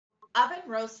oven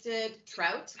roasted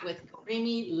trout with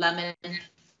creamy lemon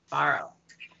farro.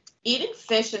 Eating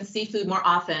fish and seafood more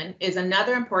often is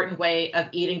another important way of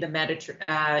eating the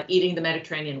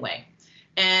Mediterranean way.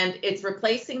 And it's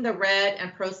replacing the red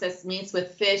and processed meats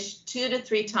with fish 2 to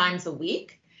 3 times a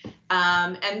week.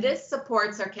 And this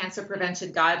supports our cancer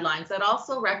prevention guidelines that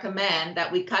also recommend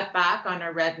that we cut back on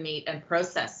our red meat and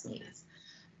processed meats.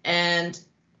 And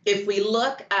if we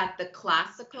look at the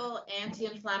classical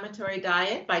anti-inflammatory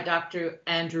diet by Dr.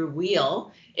 Andrew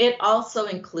Weil, it also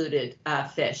included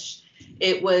fish.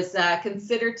 It was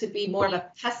considered to be more of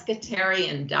a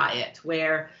pescatarian diet,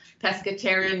 where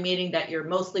pescatarian meaning that you're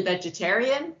mostly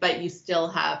vegetarian, but you still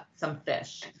have some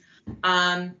fish.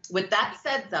 With that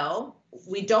said, though,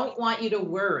 we don't want you to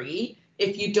worry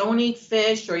if you don't eat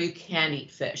fish or you can't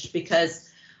eat fish, because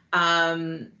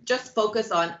just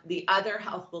focus on the other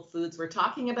healthful foods we're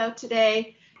talking about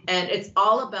today, and it's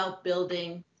all about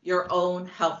building your own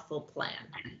healthful plan.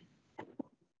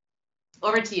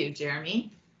 Over to you,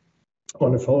 Jeremy.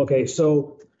 Wonderful. Okay,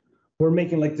 so we're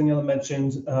making, like Daniela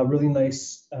mentioned, a really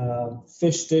nice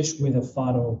fish dish with a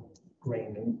farro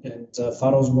grain, and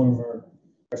farro is one of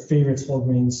our favorite whole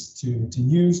grains to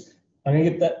use. I'm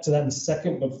gonna get to that in a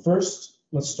second, but first,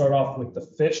 let's start off with the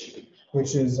fish,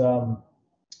 which is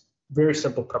very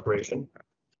simple preparation.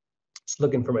 Just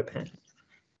looking for my pen.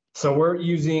 So we're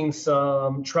using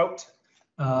some trout.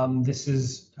 This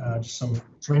is just some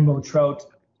rainbow trout,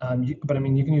 but I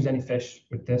mean, you can use any fish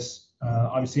with this.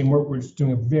 Obviously, and we're just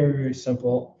doing a very, very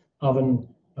simple oven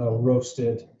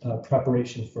roasted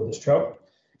preparation for this trout.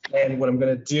 And what I'm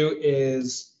gonna do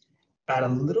is add a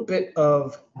little bit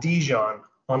of Dijon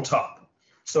on top.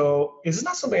 So this is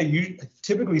not something I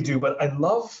typically do, but I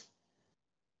love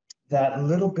that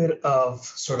little bit of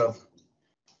sort of,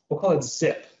 we'll call it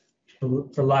zip,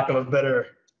 for lack of a better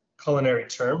culinary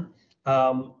term.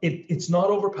 It's not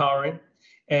overpowering,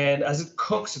 and as it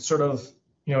cooks, it's sort of,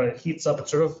 you know, it heats up,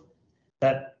 it's sort of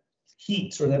that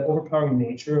heat or that overpowering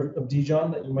nature of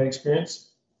Dijon that you might experience.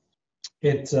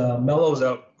 It mellows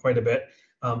out quite a bit,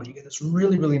 but you get this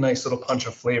really, really nice little punch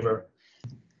of flavor.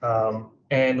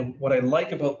 And what I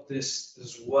like about this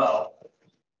as well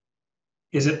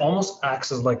is it almost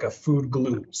acts as like a food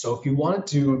glue. So if you wanted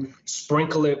to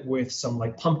sprinkle it with some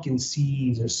like pumpkin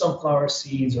seeds or sunflower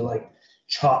seeds or like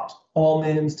chopped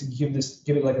almonds to give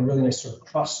it like a really nice sort of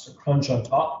crust or crunch on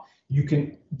top, you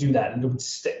can do that and it would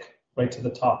stick right to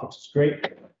the top, which is great.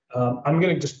 I'm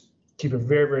gonna just keep it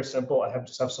very, very simple. I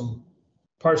just have some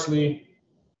parsley,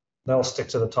 that'll stick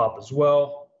to the top as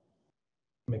well.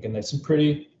 Make it nice and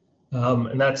pretty.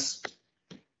 And that's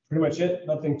pretty much it,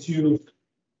 nothing too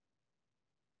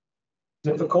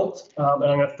difficult. And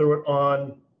I'm gonna throw it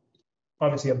on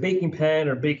obviously a baking pan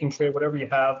or baking tray, whatever you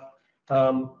have.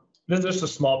 This is just a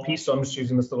small piece, so I'm just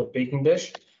using this little baking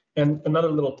dish. And another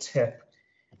little tip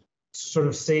to sort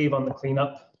of save on the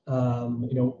cleanup.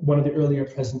 You know, one of the earlier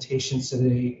presentations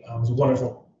today was a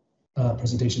wonderful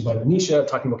presentation by Manisha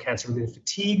talking about cancer-related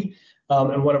fatigue.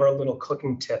 And one of our little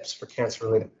cooking tips for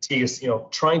cancer-related fatigue is, you know,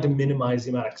 trying to minimize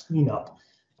the amount of cleanup,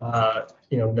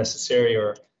 you know, necessary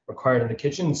or required in the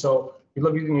kitchen. So we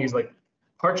love using these like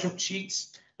parchment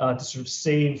sheets to sort of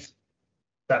save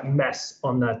that mess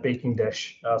on that baking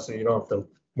dish, so you don't have to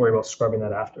worry about scrubbing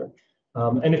that after.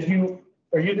 And if you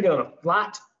are using it on a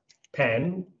flat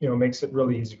pan, you know, makes it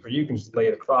really easy for you. You can just lay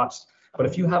it across. But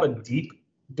if you have a deep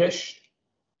dish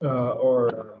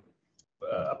or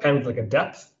a pan with like a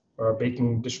depth, or a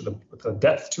baking dish with a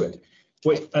depth to it,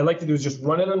 what I like to do is just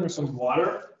run it under some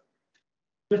water,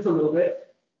 just a little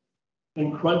bit,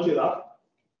 and crunch it up.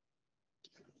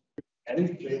 And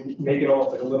make it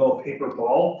almost like a little paper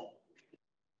ball.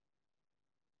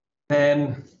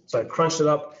 Then, so I crunched it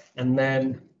up and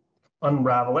then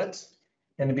unravel it,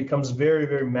 and it becomes very,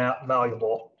 very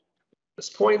malleable at this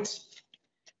point.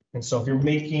 And so if you're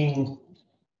making,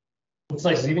 what's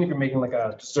nice is even if you're making like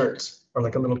a dessert or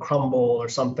like a little crumble or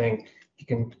something, you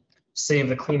can save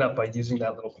the cleanup by using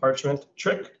that little parchment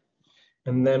trick.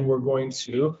 And then we're going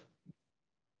to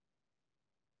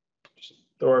just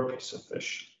throw our piece of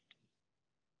fish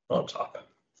on top.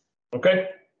 Okay,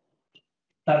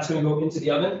 that's going to go into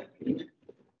the oven,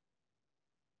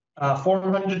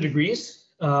 400 degrees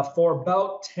for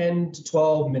about 10 to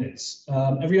 12 minutes.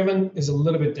 Every oven is a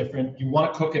little bit different. You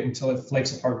want to cook it until it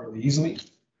flakes apart really easily.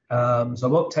 So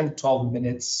about 10 to 12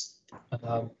 minutes.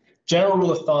 General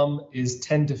rule of thumb is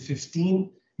 10 to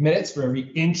 15 minutes for every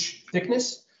inch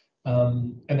thickness,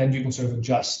 and then you can sort of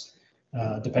adjust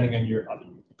depending on your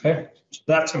oven. Okay, so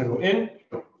that's going to go in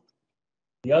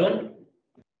the oven,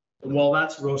 and while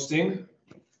that's roasting,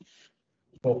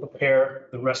 we'll prepare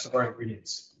the rest of our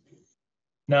ingredients.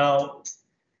 Now,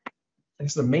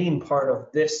 guess the main part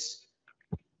of this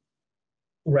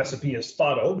recipe is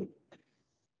farro.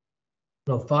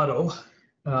 Now, farro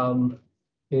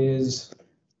is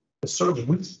a sort of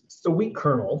wheat, it's a wheat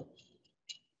kernel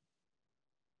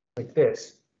like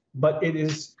this, but it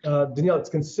is, Danielle, it's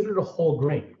considered a whole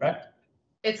grain, correct?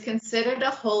 It's considered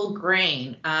a whole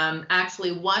grain.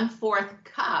 Actually, 1/4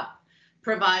 cup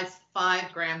provides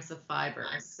 5 grams of fiber.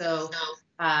 So,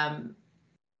 and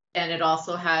it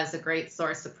also has a great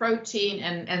source of protein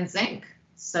and zinc.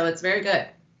 So it's very good.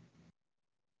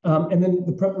 And then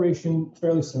the preparation,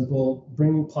 fairly simple.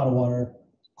 Bring a pot of water,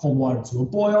 cold water to a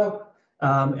boil,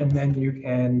 and then you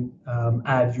can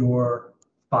add your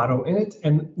farro in it.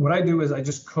 And what I do is I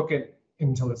just cook it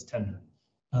until it's tender.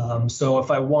 So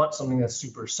if I want something that's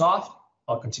super soft,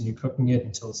 I'll continue cooking it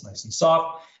until it's nice and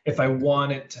soft. If I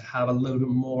want it to have a little bit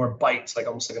more bite, like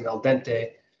almost like an al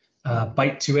dente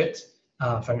bite to it,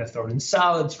 if I'm going to throw it in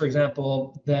salads, for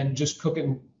example, then just cook it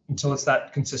until it's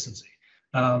that consistency.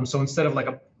 So instead of like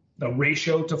a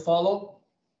ratio to follow,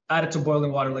 add it to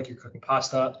boiling water like you're cooking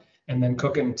pasta, and then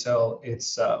cook it until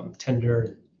it's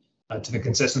tender to the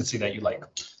consistency that you like.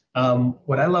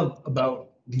 What I love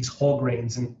about these whole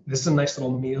grains, and this is a nice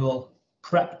little meal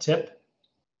prep tip,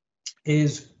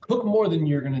 is cook more than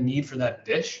you're going to need for that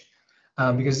dish,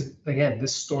 because again,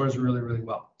 this stores really, really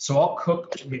well. So I'll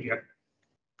cook maybe a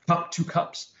cup, 2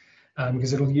 cups,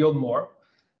 because it'll yield more.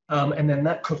 And then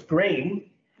that cooked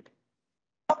grain,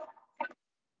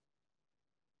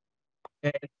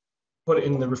 and put it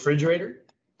in the refrigerator.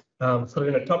 Put it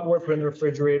in a Tupperware, put it in the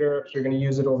refrigerator. You're going to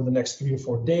use it over the next 3 to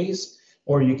 4 days,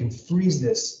 or you can freeze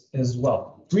this as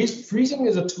well. Freezing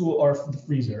is a tool, or the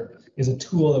freezer is a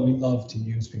tool that we love to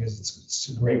use because it's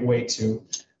a great way to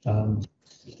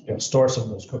store some of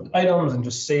those cooked items and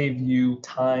just save you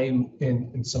time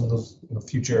in some of those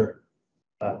future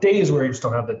days where you just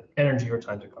don't have the energy or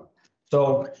time to cook.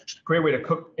 So great way to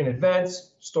cook in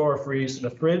advance, store or freeze in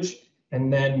the fridge,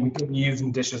 and then we can use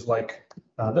in dishes like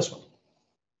this one.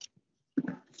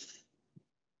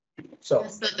 So,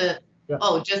 just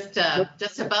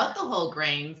about the whole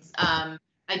grains.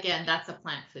 Again, that's a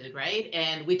plant food, right?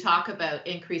 And we talk about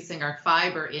increasing our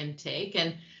fiber intake,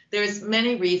 and there's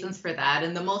many reasons for that.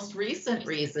 And the most recent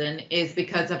reason is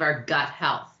because of our gut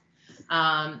health,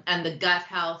 and the gut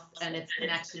health and its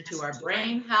connection to our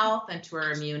brain health and to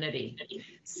our immunity.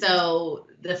 So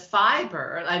the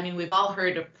fiber, I mean, we've all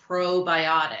heard of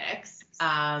probiotics,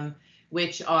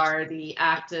 which are the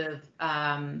active,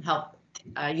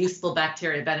 useful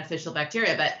bacteria, beneficial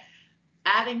bacteria, but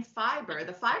adding fiber,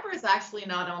 the fiber is actually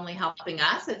not only helping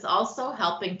us, it's also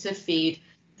helping to feed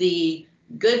the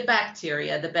good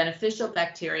bacteria, the beneficial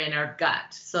bacteria in our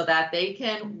gut, so that they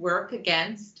can work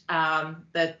against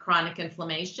the chronic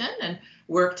inflammation and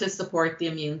work to support the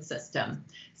immune system.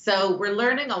 So we're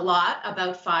learning a lot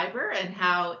about fiber and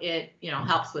how it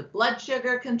helps with blood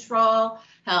sugar control,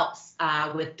 helps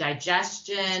with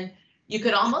digestion. You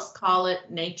could almost call it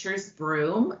nature's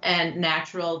broom and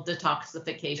natural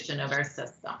detoxification of our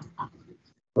system.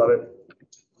 Love it.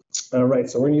 All right,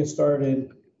 so we're going to get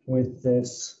started with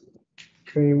this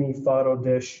creamy farro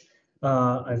dish.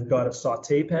 I've got a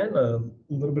saute pan, a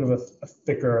little bit of a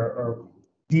thicker or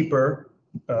deeper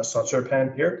sauteur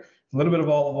pan here, a little bit of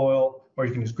olive oil, or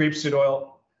you can use grapeseed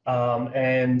oil,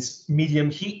 and medium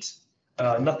heat,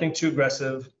 nothing too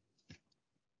aggressive.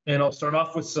 And I'll start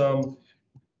off with some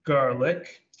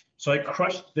garlic. So I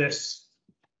crushed this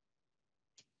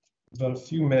about a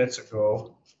few minutes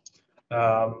ago,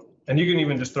 and you can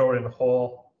even just throw it in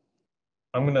whole.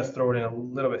 I'm going to throw it in a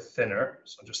little bit thinner,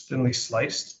 so just thinly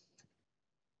sliced.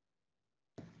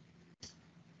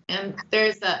 And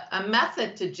there's a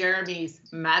method to Jeremy's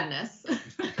madness,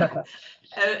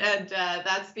 and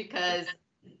that's because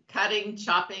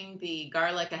chopping the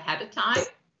garlic ahead of time,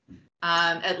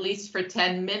 at least for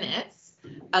 10 minutes,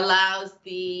 allows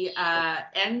the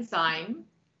enzyme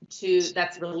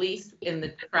that's released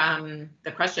from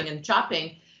the crushing and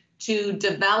chopping to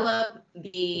develop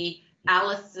the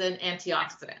allicin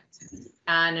antioxidant,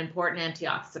 an important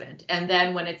antioxidant. And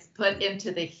then when it's put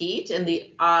into the heat in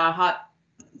the hot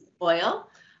oil,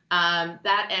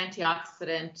 that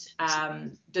antioxidant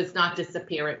does not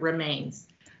disappear, it remains.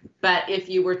 But if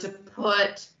you were to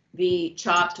put the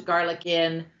chopped garlic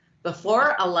in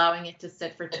before allowing it to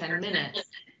sit for 10 minutes,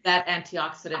 that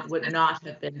antioxidant would not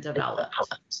have been developed.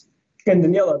 And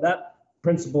Daniela, that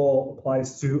principle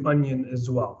applies to onion as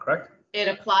well, correct? It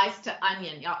applies to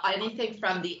onion, anything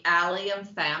from the allium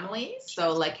family,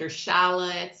 so like your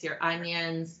shallots, your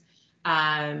onions,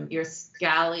 your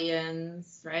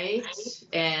scallions, right?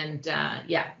 And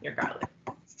your garlic.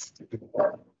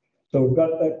 So we've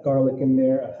got that garlic in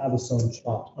there. I have some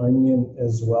chopped onion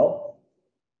as well.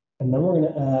 And then we're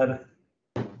going to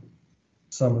add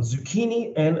some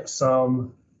zucchini and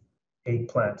some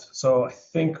eggplant. So I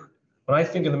think when I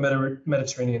think of the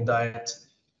Mediterranean diet,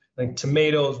 I think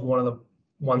tomato is one of the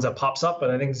ones that pops up,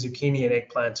 and I think zucchini and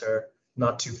eggplant are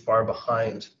not too far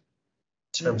behind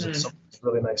in terms of some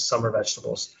really nice summer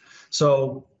vegetables.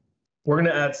 So we're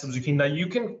going to add some zucchini. Now you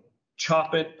can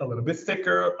chop it a little bit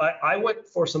thicker. I went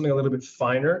for something a little bit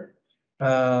finer.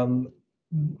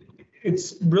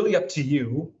 It's really up to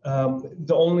you.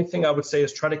 The only thing I would say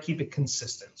is try to keep it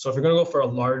consistent. So if you're going to go for a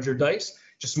larger dice,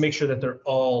 just make sure that they're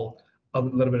all a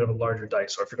little bit of a larger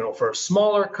dice. Or if you're going to go for a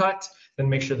smaller cut, then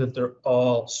make sure that they're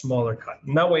all smaller cut.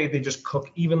 And that way they just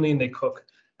cook evenly and they cook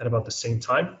at about the same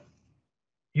time.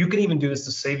 You can even do this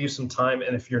to save you some time.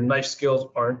 And if your knife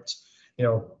skills aren't,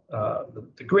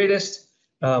 the greatest,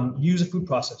 use a food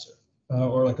processor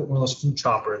or like one of those food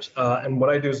choppers. And what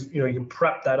I do is, you can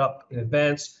prep that up in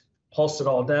advance, pulse it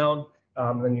all down,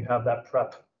 then you have that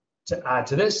prep to add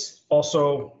to this.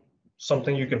 Also,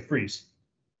 something you can freeze.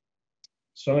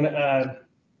 So I'm going to add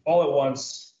all at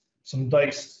once some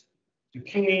diced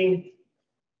zucchini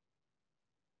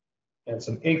and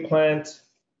some eggplant.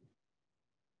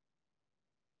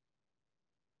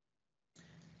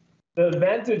 The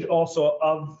advantage also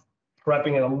of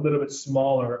prepping it a little bit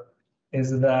smaller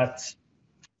is that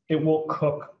it will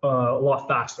cook a lot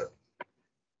faster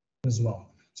as well.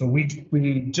 So we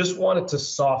just want it to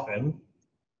soften.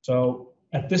 So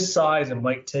at this size, it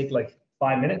might take like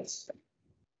 5 minutes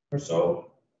or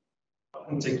so.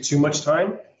 It won't take too much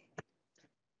time.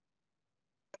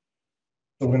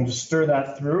 So we're going to just stir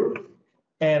that through,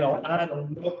 and I'll add a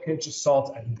little pinch of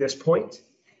salt at this point.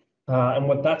 And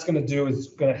what that's going to do is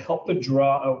going to help to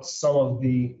draw out some of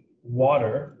the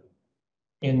water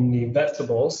in the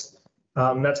vegetables.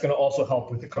 That's going to also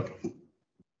help with the cooking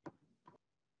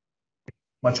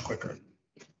much quicker.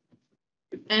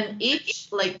 And each,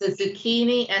 like the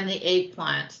zucchini and the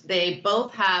eggplant, they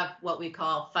both have what we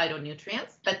call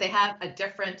phytonutrients, but they have a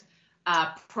different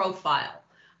profile.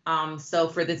 So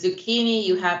for the zucchini,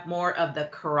 you have more of the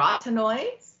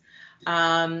carotenoids.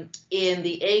 In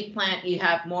the eggplant, you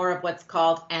have more of what's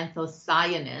called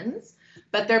anthocyanins,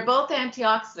 but they're both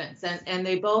antioxidants, and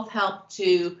they both help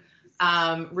to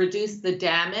reduce the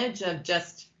damage of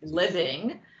just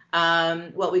living,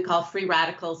 what we call free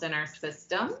radicals in our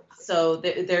system. So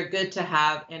they're good to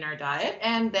have in our diet,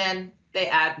 and then they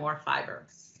add more fiber.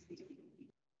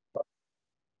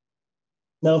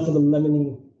 Now for the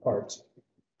lemony part.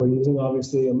 We're using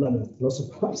obviously a lemon. No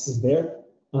surprises there,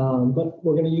 but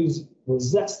we're going to use the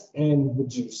zest and the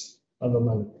juice of the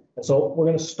lemon. And so we're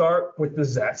going to start with the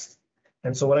zest.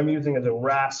 And so what I'm using is a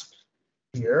rasp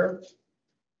here,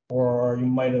 or you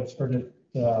might have heard it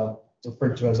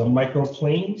referred to as a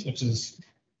microplane, which is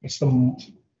the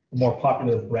more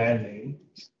popular brand name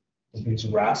of these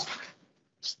rasp.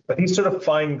 But these sort of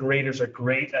fine graters are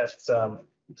great at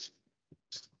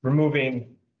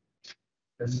removing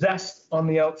the zest on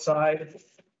the outside.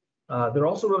 They're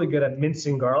also really good at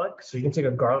mincing garlic. So you can take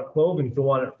a garlic clove, and if you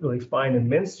want it really fine and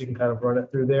minced, you can kind of run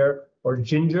it through there. Or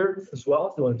ginger as well.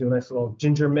 If you want to do a nice little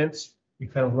ginger mince, you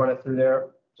kind of run it through there.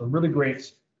 It's a really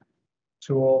great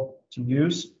tool to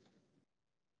use.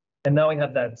 And now we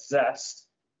have that zest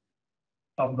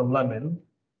of the lemon,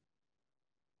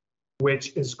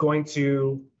 which is going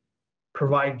to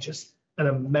provide just an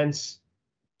immense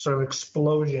sort of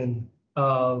explosion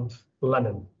of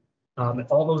lemon. And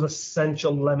all those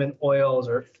essential lemon oils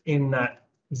are in that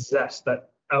zest,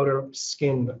 that outer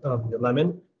skin of the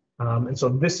lemon. And so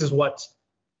this is what,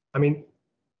 I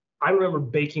remember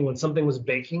baking when something was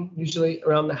baking, usually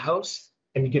around the house,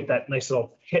 and you get that nice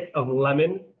little hit of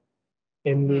lemon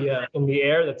in the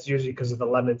air. That's usually because of the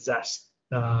lemon zest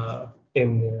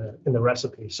in the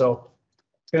recipe. So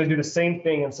it's going to do the same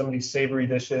thing in some of these savory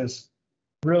dishes.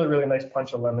 Really, really nice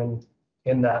punch of lemon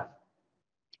in that.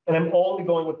 And I'm only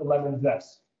going with the lemon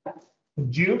zest. The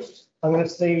juice, I'm going to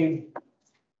save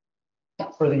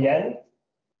for the end.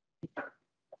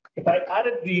 If I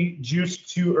added the juice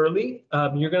too early,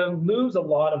 you're going to lose a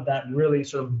lot of that really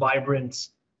sort of vibrant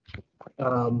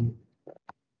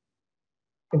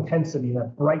intensity,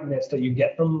 that brightness that you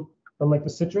get from like the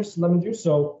citrus lemon juice.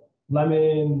 So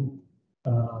lemon,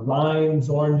 limes,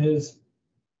 oranges,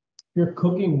 if you're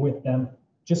cooking with them,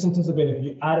 just anticipate if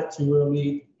you add it too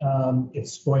early,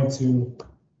 it's going to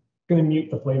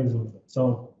mute the flavors a little bit.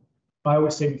 So I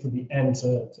always save it for the end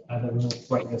to add that real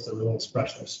brightness, that real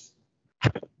freshness.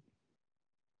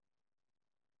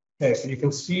 Okay, so you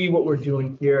can see what we're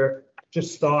doing here,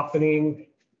 just softening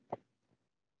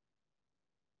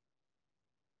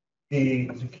the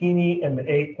zucchini and the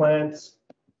eggplants.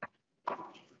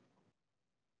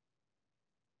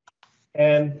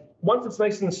 And once it's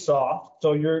nice and soft,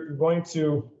 so you're going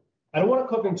to, I don't want to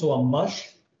cook until a mush,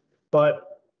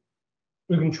 but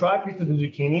you can try a piece of the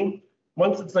zucchini.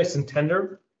 Once it's nice and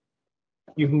tender,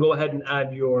 you can go ahead and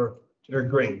add your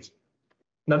grains.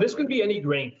 Now this could be any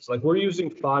grains, like we're using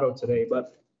Farro today,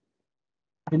 but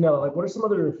you know, like what are some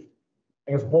other,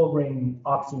 I guess, whole grain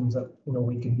options that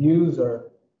we could use,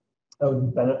 or that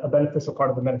would be a beneficial part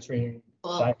of the Mediterranean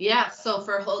diet? Yeah, so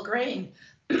for whole grain,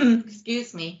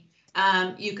 excuse me,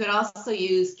 you could also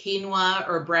use quinoa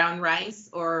or brown rice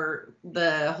or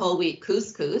the whole wheat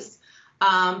couscous.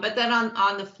 But then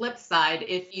on the flip side,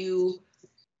 if you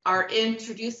are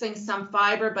introducing some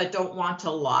fiber but don't want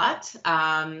a lot,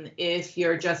 if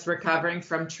you're just recovering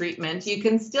from treatment, you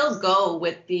can still go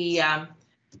with the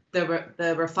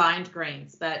refined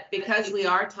grains. But because we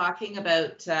are talking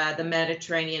about the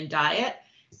Mediterranean diet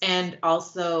and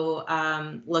also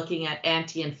looking at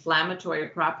anti-inflammatory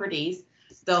properties,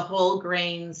 the whole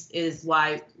grains is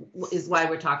why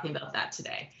we're talking about that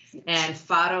today. And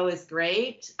farro is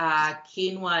great,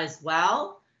 quinoa as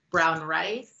well, brown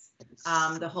rice,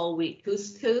 the whole wheat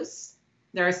couscous.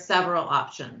 There are several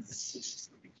options.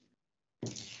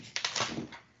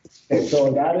 Okay, so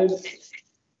I've added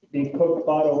the cooked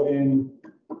farro in,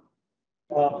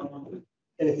 and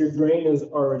if your grain is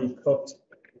already cooked,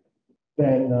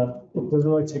 then it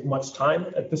doesn't really take much time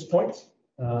at this point.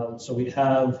 So we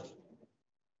have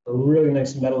a really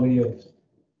nice medley of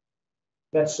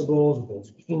vegetables,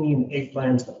 the zucchini and the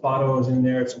eggplants, the farro is in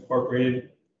there, it's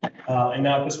incorporated. And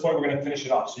now at this point, we're going to finish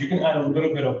it off. So you can add a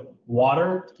little bit of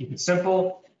water to keep it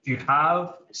simple. If you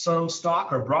have some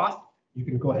stock or broth, you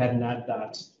can go ahead and add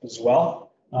that as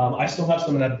well. I still have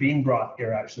some of that bean broth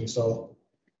here, actually, so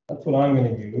that's what I'm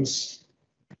going to use.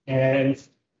 And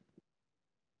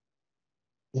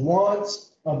want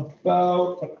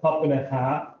about a cup and a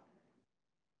half,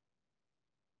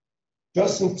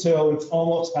 just until it's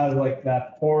almost has like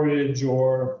that porridge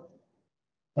or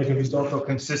like a risotto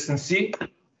consistency.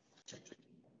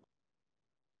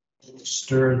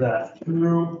 Stir that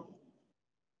through.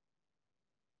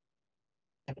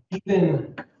 And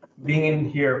even being in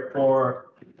here for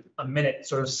a minute,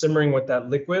 sort of simmering with that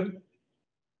liquid,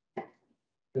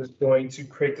 is going to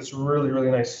create this really,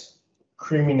 really nice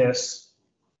creaminess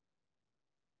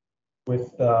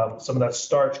with some of that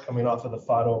starch coming off of the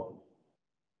farro.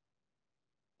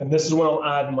 And this is when I'll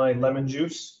add my lemon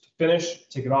juice to finish,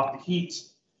 take it off the heat.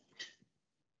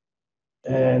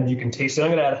 And you can taste it.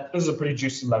 I'm gonna add, this is a pretty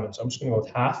juicy lemon, so I'm just gonna go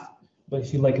with half. But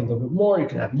if you like it a little bit more, you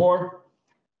can add more.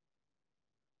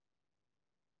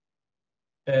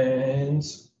 And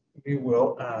we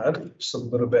will add just a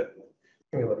little bit,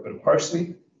 maybe a little bit of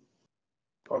parsley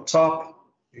on top.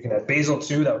 You can add basil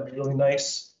too, that would be really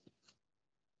nice.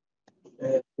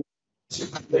 And to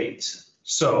plate.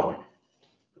 So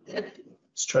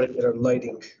let's try to get our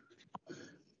lighting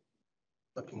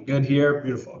looking good here.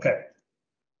 Beautiful. Okay.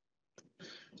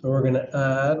 So we're going to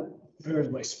add, where's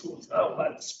my spoon? I'll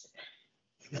add the spoon.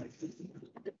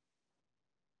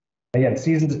 Again,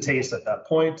 season to taste at that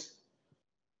point.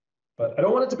 But I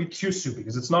don't want it to be too soupy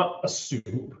because it's not a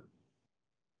soup.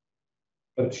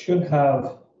 But it should have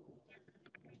a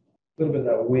little bit of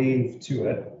that wave to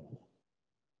it.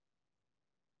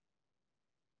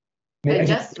 I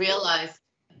just realized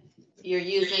you're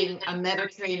using a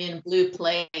Mediterranean blue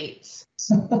plate.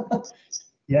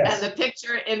 Yes. And the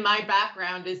picture in my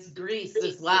background is Greece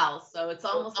as well. So it's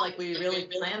almost like we really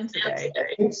planned today.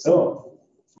 I think so.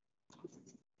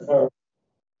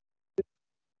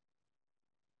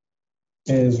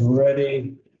 Is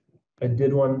ready. I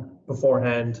did one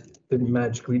beforehand, didn't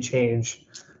magically change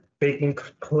baking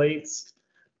plates,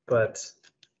 but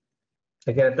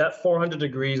again, at that 400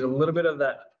 degrees, a little bit of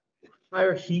that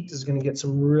higher heat is going to get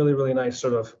some really, really nice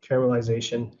sort of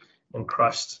caramelization and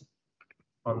crust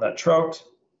on that trout.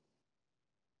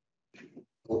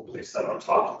 We'll place that on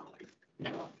top.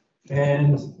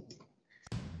 And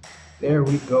there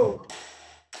we go.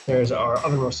 There's our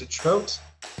oven roasted trout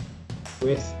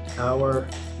with our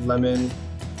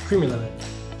creamy lemon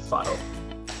farro.